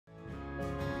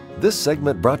This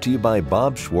segment brought to you by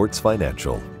Bob Schwartz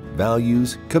Financial.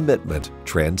 Values, commitment,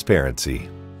 transparency.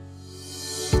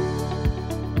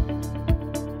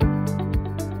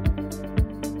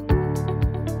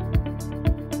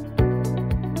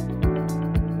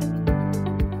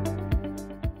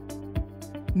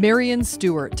 Marian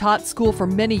Stuart taught school for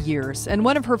many years, and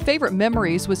one of her favorite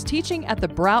memories was teaching at the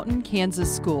Broughton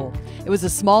Kansas School. It was a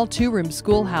small two-room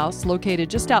schoolhouse located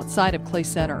just outside of Clay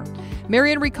Center.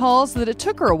 Marian recalls that it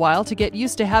took her a while to get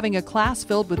used to having a class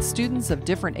filled with students of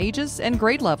different ages and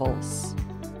grade levels.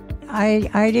 I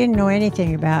didn't know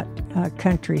anything about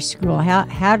country school.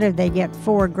 How did they get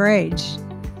 4 grades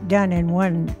done in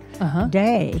one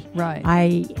day? Right.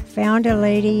 I found a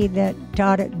lady that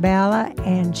taught at Balla,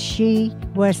 and she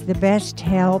was the best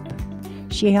help.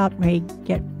 She helped me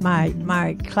get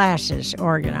my classes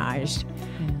organized.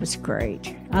 It was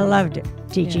great. I loved it,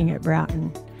 teaching at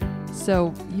Broughton.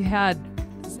 So you had,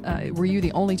 were you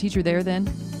the only teacher there then?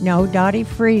 No, Dotty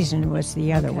Friesen was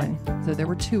the other one. So there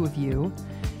were 2 of you.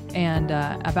 And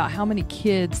about how many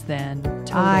kids then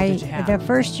total did you have? The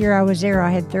first year I was there,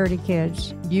 I had 30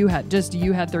 kids. You had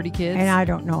 30 kids? And I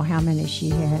don't know how many she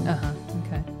had.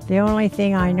 Okay. The only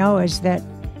thing I know is that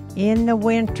in the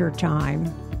winter time,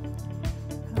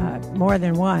 more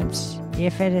than once,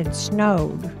 if it had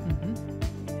snowed,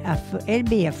 it'd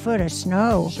be a foot of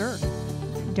snow. Sure.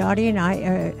 Dottie and I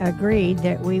agreed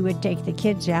that we would take the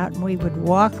kids out and we would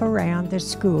walk around the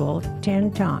school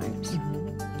 10 times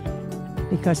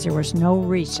because there was no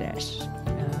recess.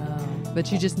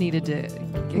 But you just needed to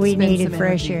We needed some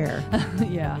fresh energy. air.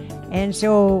 Yeah. And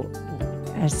so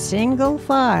a single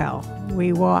file,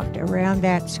 we walked around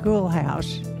that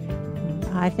schoolhouse.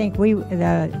 I think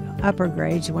the upper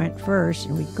grades went first,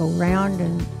 and we'd go round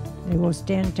and it was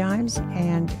 10 times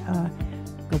and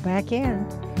go back in.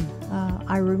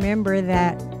 I remember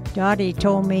that Dottie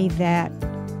told me that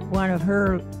one of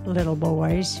her little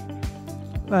boys,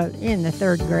 in the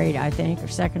 3rd grade, I think, or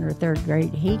 2nd or 3rd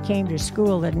grade, he came to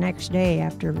school the next day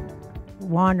after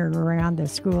wandering around the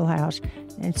schoolhouse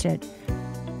and said,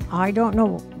 I don't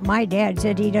know, my dad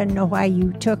said he doesn't know why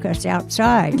you took us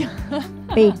outside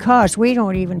because we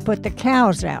don't even put the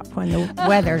cows out when the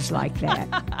weather's like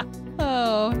that.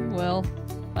 Oh, well,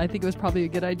 I think it was probably a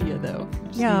good idea, though.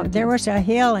 Yeah, there was a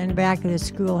hill in back of the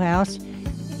schoolhouse,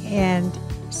 and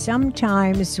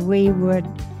sometimes we would,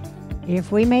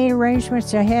 if we made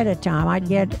arrangements ahead of time, I'd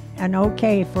get an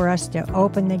okay for us to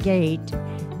open the gate,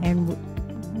 and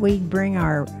we'd bring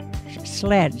our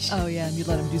sleds. Oh, yeah, and you'd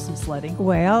let them do some sledding.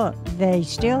 Well, they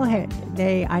still had,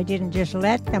 I didn't just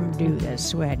let them do the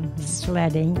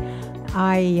sledding.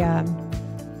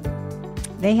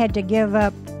 They had to give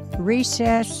up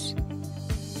recess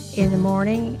in the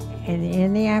morning and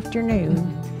in the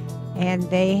afternoon, and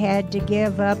they had to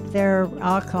give up their,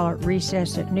 I'll call it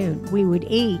recess at noon. We would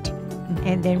eat,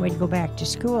 and then we'd go back to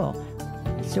school.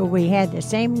 So we had the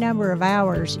same number of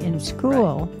hours in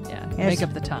school. Right. Yeah, make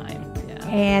up the time. Yeah.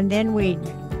 And then we'd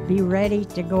be ready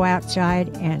to go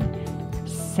outside and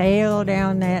sail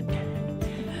down that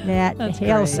That's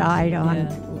hillside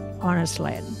great. on a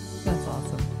sled. That's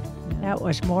awesome. Yeah. That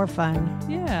was more fun.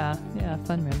 Yeah,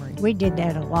 fun memory. We did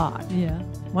that a lot. Yeah.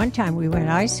 One time we went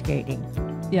ice skating.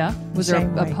 Yeah? Was there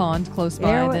Same a way. pond close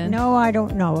by then? No, I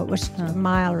don't know. It was a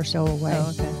mile or so away. Oh,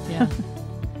 okay. Yeah.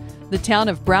 The town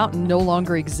of Broughton no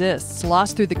longer exists,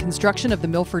 lost through the construction of the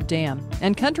Milford Dam.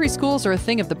 And country schools are a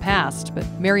thing of the past, but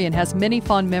Marian has many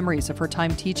fond memories of her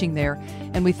time teaching there,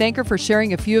 and we thank her for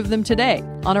sharing a few of them today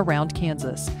on Around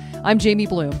Kansas. I'm Jamie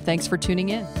Bloom. Thanks for tuning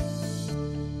in.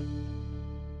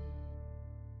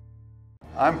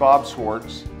 I'm Bob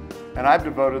Schwartz, and I've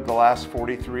devoted the last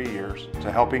 43 years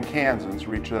to helping Kansans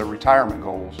reach their retirement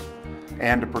goals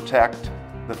and to protect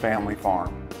the family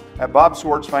farm. At Bob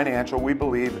Schwartz Financial, we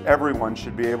believe everyone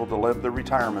should be able to live the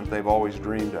retirement they've always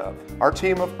dreamed of. Our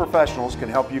team of professionals can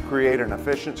help you create an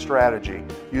efficient strategy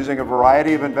using a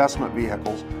variety of investment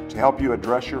vehicles to help you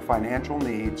address your financial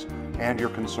needs and your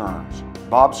concerns.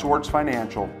 Bob Schwartz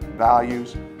Financial,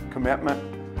 values, commitment,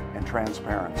 and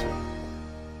transparency.